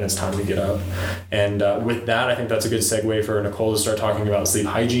is up and it's time to get up. And with that, I think that's a good segue for Nicole to start talking about sleep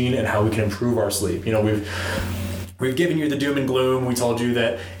hygiene and how we can improve our sleep. We've given you the doom and gloom. We told you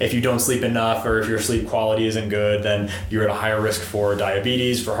that if you don't sleep enough or if your sleep quality isn't good, then you're at a higher risk for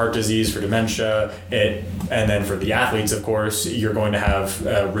diabetes, for heart disease, for dementia. And then for the athletes, of course, you're going to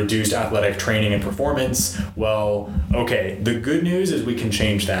have reduced athletic training and performance. Well, okay, the good news is we can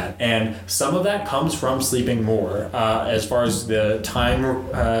change that. And some of that comes from sleeping more. As far as the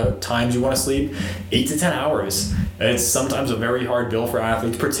times you want to sleep, 8 to 10 hours. It's sometimes a very hard bill for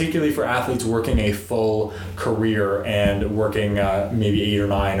athletes, particularly for athletes working a full career and working maybe 8 or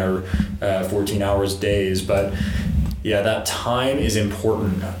 9 or 14 hours days. But yeah, that time is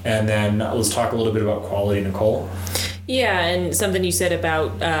important. And then let's talk a little bit about quality, Nicole. Yeah, and something you said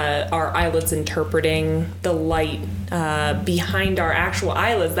about our eyelids interpreting the light behind our actual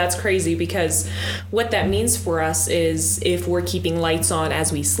eyelids, that's crazy, because what that means for us is if we're keeping lights on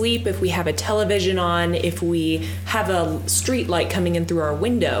as we sleep, if we have a television on, if we have a street light coming in through our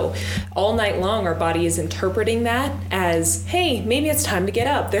window, all night long our body is interpreting that as, hey, maybe it's time to get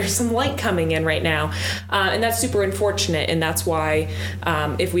up. There's some light coming in right now. And that's super unfortunate, and that's why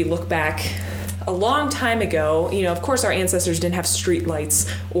if we look back a long time ago, of course our ancestors didn't have street lights,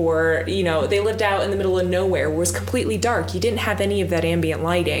 or, they lived out in the middle of nowhere where it was completely dark. You didn't have any of that ambient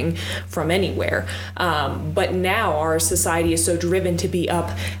lighting from anywhere. But now our society is so driven to be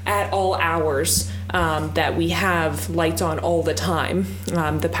up at all hours that we have lights on all the time.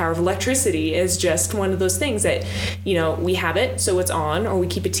 The power of electricity is just one of those things that, we have it, so it's on, or we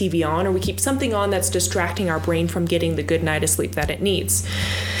keep a TV on, or we keep something on that's distracting our brain from getting the good night of sleep that it needs.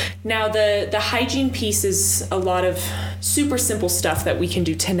 Now, the hygiene piece is a lot of super simple stuff that we can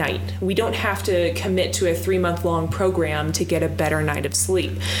do tonight. We don't have to commit to a 3-month-long program to get a better night of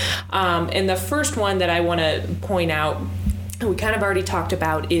sleep. And the first one that I want to point out, we kind of already talked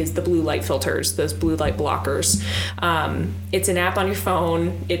about, is the blue light filters, those blue light blockers. It's an app on your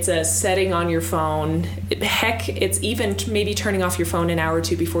phone. It's a setting on your phone. Heck, it's even maybe turning off your phone an hour or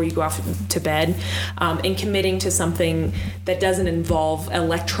two before you go off to bed, and committing to something that doesn't involve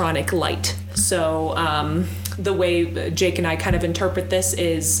electronic light. So the way Jake and I kind of interpret this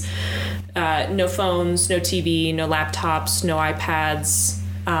is no phones, no TV, no laptops, no iPads.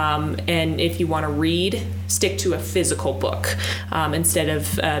 And if you want to read, stick to a physical book instead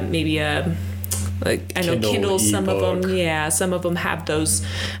of maybe I know Kindle, some of them have those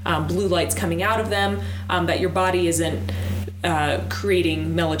blue lights coming out of them that your body isn't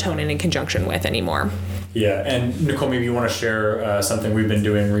creating melatonin in conjunction with anymore. Yeah, and Nicole, maybe you want to share something we've been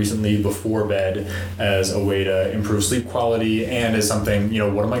doing recently before bed as a way to improve sleep quality, and as something,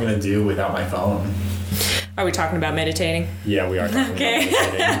 what am I going to do without my phone? Are we talking about meditating? Yeah, we are talking about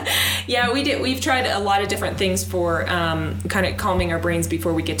meditating. Yeah, we've tried a lot of different things for kind of calming our brains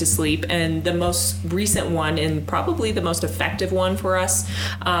before we get to sleep. And the most recent one, and probably the most effective one for us,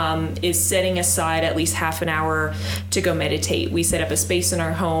 is setting aside at least half an hour to go meditate. We set up a space in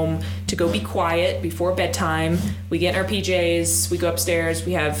our home to go be quiet before bedtime. We get in our PJs, we go upstairs,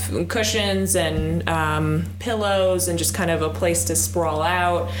 we have cushions and pillows and just kind of a place to sprawl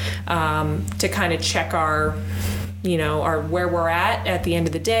out, to kind of check our where we're at the end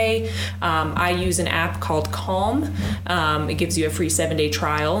of the day. I use an app called Calm. It gives you a free 7-day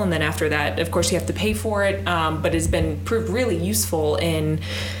trial, and then after that, of course, you have to pay for it, but it's been proved really useful in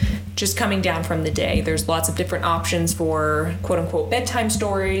just coming down from the day. There's lots of different options for quote-unquote bedtime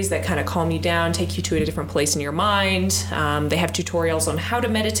stories that kind of calm you down, take you to a different place in your mind. They have tutorials on how to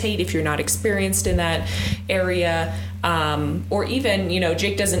meditate if you're not experienced in that area. Or even,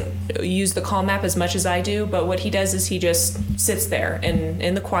 Jake doesn't use the Calm app as much as I do, but what he does is he just sits there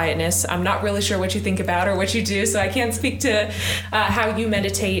in the quietness. I'm not really sure what you think about or what you do, so I can't speak to how you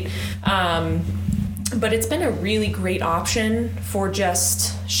meditate. But it's been a really great option for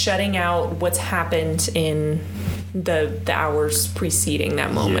just shutting out what's happened in the hours preceding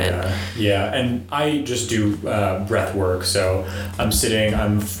that moment. Yeah. And I just do breath work. So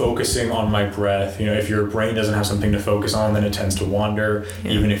I'm focusing on my breath. If your brain doesn't have something to focus on, then it tends to wander.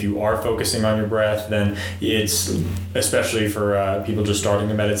 Yeah. Even if you are focusing on your breath, then it's, especially for people just starting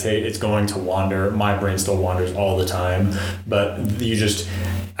to meditate, it's going to wander. My brain still wanders all the time, but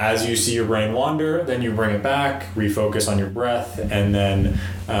as you see your brain wander, then you bring it back, refocus on your breath, and then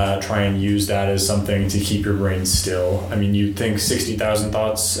try and use that as something to keep your brain still. I mean, you'd think 60,000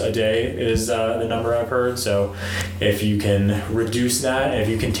 thoughts a day is the number I've heard. So if you can reduce that, if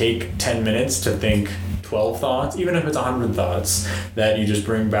you can take 10 minutes to think 12 thoughts, even if it's 100 thoughts that you just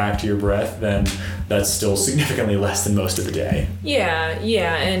bring back to your breath, then that's still significantly less than most of the day. Yeah,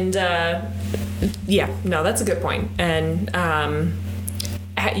 and that's a good point. And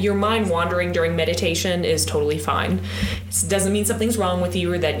your mind wandering during meditation is totally fine. It doesn't mean something's wrong with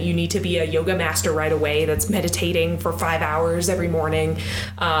you or that you need to be a yoga master right away that's meditating for 5 hours every morning.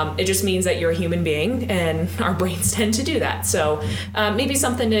 It just means that you're a human being, and our brains tend to do that. So maybe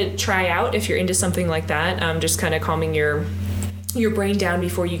something to try out if you're into something like that, just kind of calming your brain down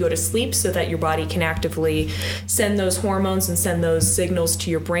before you go to sleep so that your body can actively send those hormones and send those signals to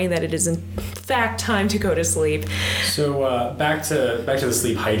your brain that it is in fact time to go to sleep. So back to the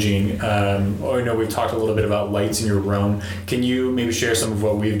sleep hygiene. I know we've talked a little bit about lights in your room. Can you maybe share some of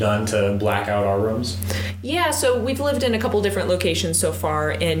what we've done to black out our rooms? Yeah, so we've lived in a couple different locations so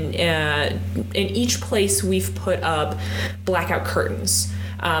far, and in each place we've put up blackout curtains.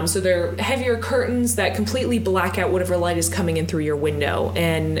 So they're heavier curtains that completely black out whatever light is coming in through your window.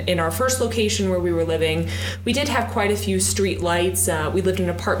 And in our first location where we were living, we did have quite a few street lights. We lived in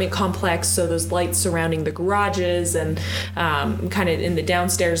an apartment complex, so those lights surrounding the garages and kind of in the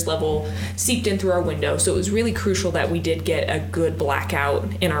downstairs level seeped in through our window. So it was really crucial that we did get a good blackout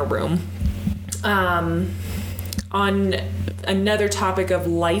in our room. On another topic of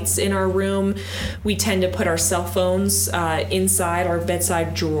lights in our room, we tend to put our cell phones inside our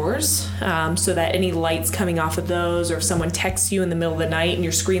bedside drawers so that any lights coming off of those, or if someone texts you in the middle of the night and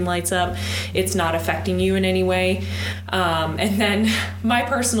your screen lights up, it's not affecting you in any way. And then my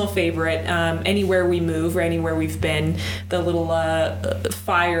personal favorite, anywhere we move or anywhere we've been, the little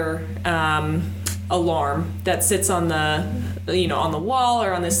fire alarm that sits on the wall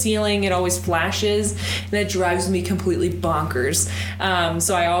or on the ceiling. It always flashes, and that drives me completely bonkers.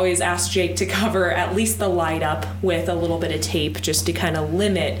 So I always ask Jake to cover at least the light up with a little bit of tape, just to kind of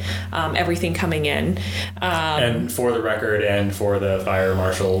limit everything coming in. And for the record, and for the fire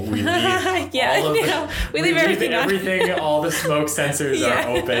marshal, we leave we leave everything on. Everything, all the smoke sensors are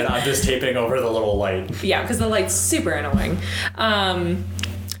open. I'm just taping over the little light. Yeah, because the light's super annoying.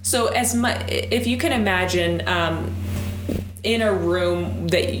 So if you can imagine, in a room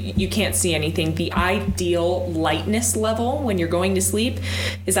that you can't see anything, the ideal lightness level when you're going to sleep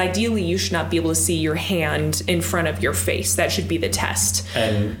is ideally you should not be able to see your hand in front of your face. That should be the test.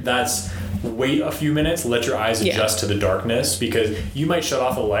 And that's wait a few minutes, let your eyes adjust to the darkness, because you might shut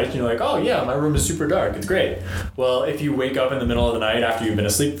off a light and you're like, oh yeah, my room is super dark, it's great. Well, if you wake up in the middle of the night after you've been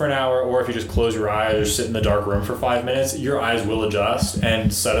asleep for an hour, or if you just close your eyes or sit in the dark room for 5 minutes, your eyes will adjust,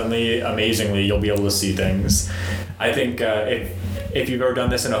 and suddenly, amazingly, you'll be able to see things. I think if you've ever done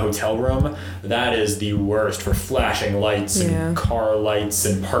this in a hotel room, that is the worst for flashing lights and car lights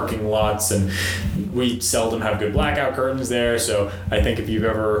and parking lots, and we seldom have good blackout curtains there. So I think if you've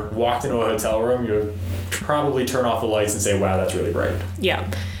ever walked into a hotel room, you would probably turn off the lights and say, wow, that's really bright. Yeah.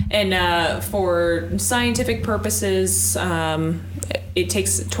 And for scientific purposes, it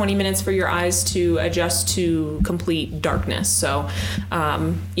takes 20 minutes for your eyes to adjust to complete darkness. So,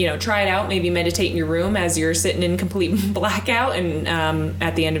 try it out. Maybe meditate in your room as you're sitting in complete blackout, and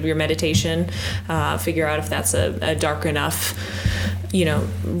at the end of your meditation, figure out if that's a dark enough,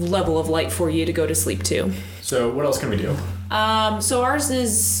 level of light for you to go to sleep to. So what else can we do? So ours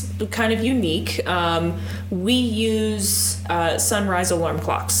is kind of unique. We use sunrise alarm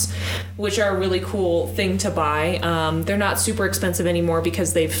clocks, which are a really cool thing to buy. They're not super expensive anymore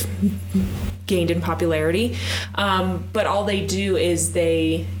because they've gained in popularity. But all they do is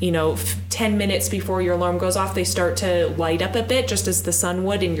they, 10 minutes before your alarm goes off, they start to light up a bit, just as the sun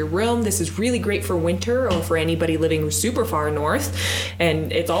would in your room. This is really great for winter or for anybody living super far north,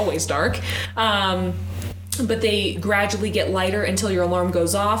 and it's always dark. But they gradually get lighter until your alarm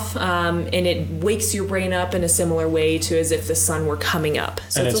goes off, and it wakes your brain up in a similar way to as if the sun were coming up.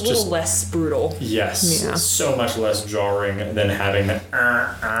 So it's a little less brutal. Yes, yeah. So much less jarring than having that.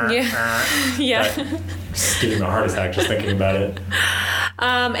 Yeah. It's giving me a heart attack just thinking about it.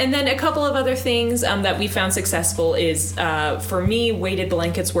 And then a couple of other things that we found successful is, for me, weighted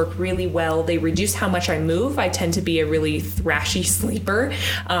blankets work really well. They reduce how much I move. I tend to be a really thrashy sleeper.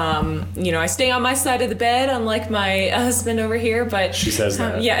 I stay on my side of the bed, unlike my husband over here, but she says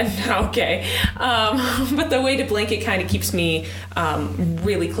that. Yeah, okay. But the weighted blanket kind of keeps me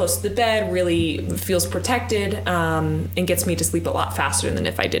really close to the bed, really feels protected, and gets me to sleep a lot faster than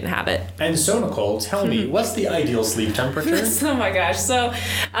if I didn't have it. And so, Nicole, tell me, what's the ideal sleep temperature? Oh my gosh. So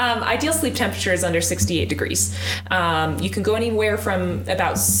ideal sleep temperature is under 68 degrees. You can go anywhere from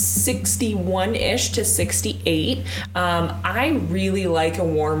about 61-ish to 68. I really like a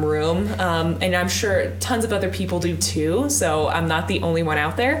warm room, and I'm sure tons of other people do too, so I'm not the only one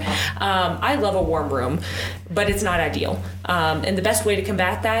out there. I love a warm room, but it's not ideal. And the best way to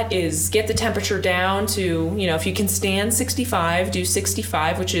combat that is get the temperature down to, if you can stand 65, do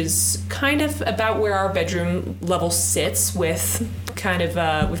 65, which is kind of about where our bedroom level sits with kind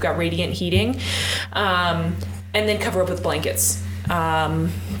of, we've got radiant heating, and then cover up with blankets.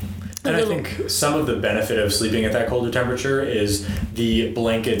 And I think some of the benefit of sleeping at that colder temperature is the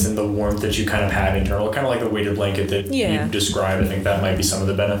blankets and the warmth that you kind of have internal, kind of like the weighted blanket that you described. I think that might be some of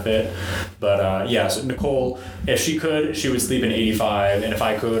the benefit. But so Nicole, if she could, she would sleep in 85, and if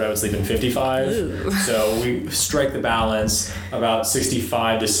I could, I would sleep in 55. Ooh. So we strike the balance about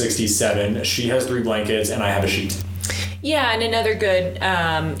 65 to 67. She has 3 blankets, and I have a sheet. Yeah, and another good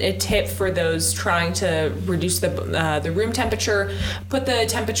a tip for those trying to reduce the room temperature, put the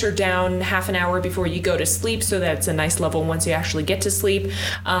temperature down half an hour before you go to sleep so that it's a nice level once you actually get to sleep.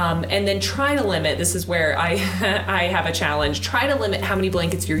 And then try to limit, this is where I have a challenge, try to limit how many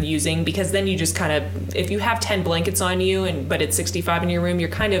blankets you're using, because then you just kind of, if you have 10 blankets on you but it's 65 in your room, you're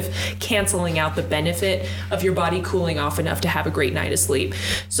kind of canceling out the benefit of your body cooling off enough to have a great night of sleep.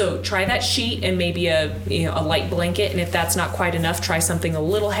 So try that sheet and maybe a light blanket, and if that's not quite enough, try something a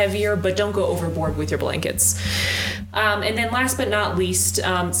little heavier, but don't go overboard with your blankets. And then last but not least,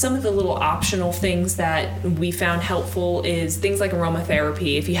 some of the little optional things that we found helpful is things like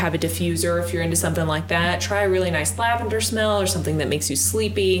aromatherapy. If you have a diffuser, if you're into something like that, try a really nice lavender smell or something that makes you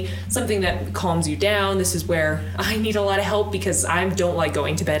sleepy, something that calms you down. This is where I need a lot of help because I don't like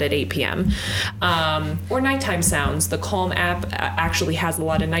going to bed at 8 p.m. Or nighttime sounds. The Calm app actually has a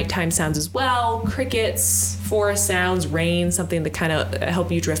lot of nighttime sounds as well. Crickets, forest sounds, rain, something to kind of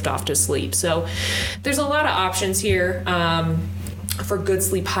help you drift off to sleep. So there's a lot of options here for good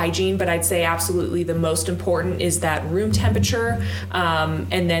sleep hygiene, but I'd say absolutely the most important is that room temperature,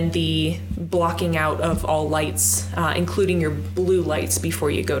 and then the blocking out of all lights, including your blue lights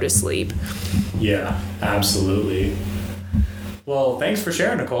before you go to sleep. Yeah, absolutely. Well, thanks for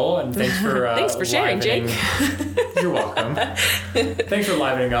sharing, Nicole, and thanks for thanks for sharing, Jake. You're welcome. Thanks for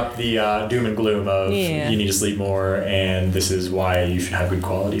livening up the doom and gloom of you need to sleep more, and this is why you should have good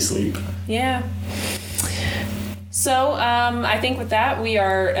quality sleep. Yeah. So I think with that, we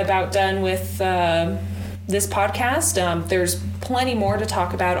are about done with this podcast. There's plenty more to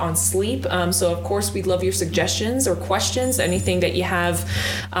talk about on sleep. So of course, we'd love your suggestions or questions, anything that you have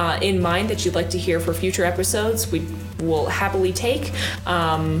in mind that you'd like to hear for future episodes, we will happily take.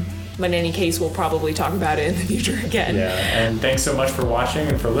 But in any case, we'll probably talk about it in the future again. Yeah, and thanks so much for watching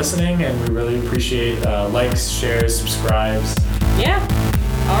and for listening, and we really appreciate likes, shares, subscribes. Yeah.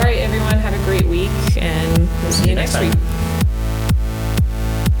 All right, everyone, have a great week, and we'll see you next week.